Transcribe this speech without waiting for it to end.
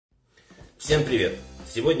Всем привет!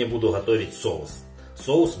 Сегодня буду готовить соус.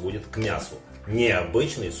 Соус будет к мясу.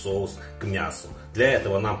 Необычный соус к мясу. Для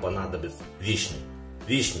этого нам понадобится вишни.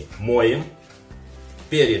 Вишни моем,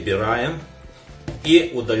 перебираем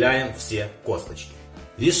и удаляем все косточки.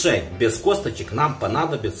 Вишень без косточек нам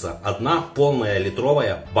понадобится 1 полная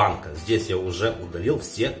литровая банка. Здесь я уже удалил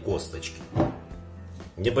все косточки.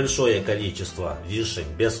 Небольшое количество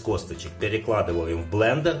вишень без косточек перекладываем в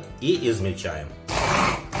блендер и измельчаем.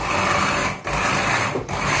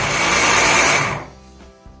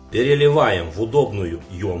 Переливаем в удобную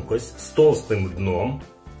емкость с толстым дном.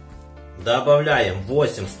 Добавляем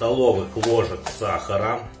 8 столовых ложек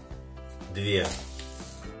сахара. 2.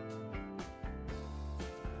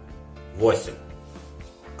 8.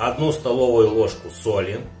 1 столовую ложку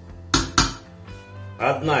соли.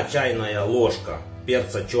 1 чайная ложка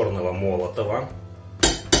перца черного молотого.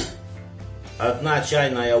 1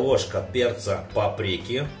 чайная ложка перца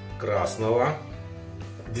паприки красного.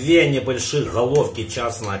 2 небольших головки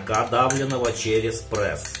чеснока, давленного через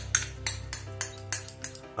пресс.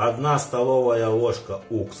 1 столовая ложка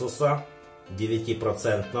уксуса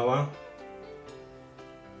 9%.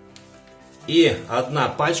 И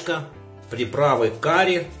 1 пачка приправы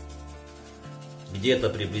карри, где-то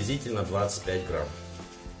приблизительно 25 грамм.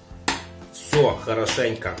 Все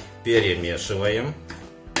хорошенько перемешиваем.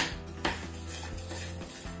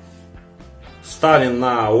 Ставим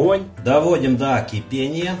на огонь, доводим до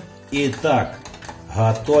кипения. И так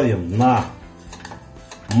готовим на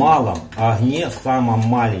малом огне, самом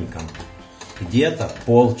маленьком, где-то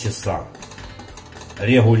полчаса.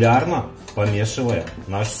 Регулярно помешивая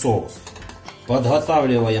наш соус.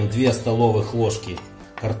 Подготавливаем 2 столовых ложки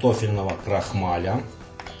картофельного крахмаля.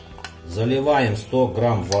 Заливаем 100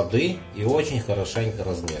 грамм воды и очень хорошенько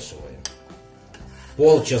размешиваем.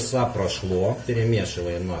 Полчаса прошло,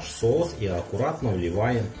 перемешиваем наш соус и аккуратно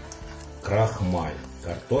вливаем крахмаль,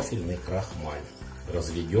 картофельный крахмаль,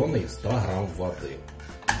 разведенный 100 грамм воды.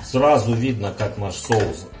 Сразу видно, как наш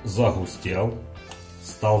соус загустел,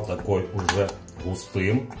 стал такой уже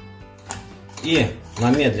густым. И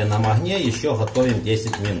на медленном огне еще готовим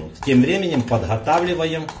 10 минут. Тем временем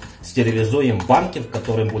подготавливаем, стерилизуем банки, в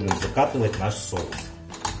которые будем закатывать наш соус.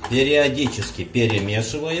 Периодически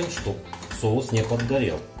перемешиваем, чтобы соус не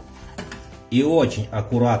подгорел. И очень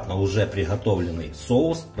аккуратно уже приготовленный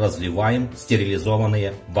соус разливаем в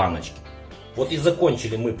стерилизованные баночки. Вот и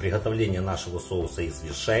закончили мы приготовление нашего соуса из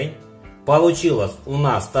вишень. Получилось у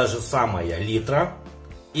нас та же самая литра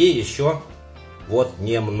и еще вот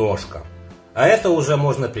немножко. А это уже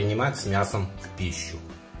можно принимать с мясом в пищу.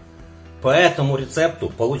 По этому рецепту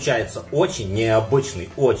получается очень необычный,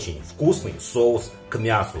 очень вкусный соус к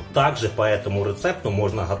мясу. Также по этому рецепту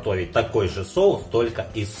можно готовить такой же соус, только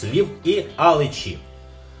из слив и алычи.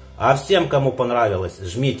 А всем, кому понравилось,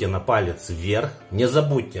 жмите на палец вверх. Не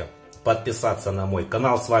забудьте подписаться на мой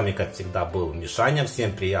канал. С вами, как всегда, был Мишаня.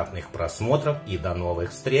 Всем приятных просмотров и до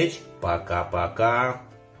новых встреч. Пока-пока.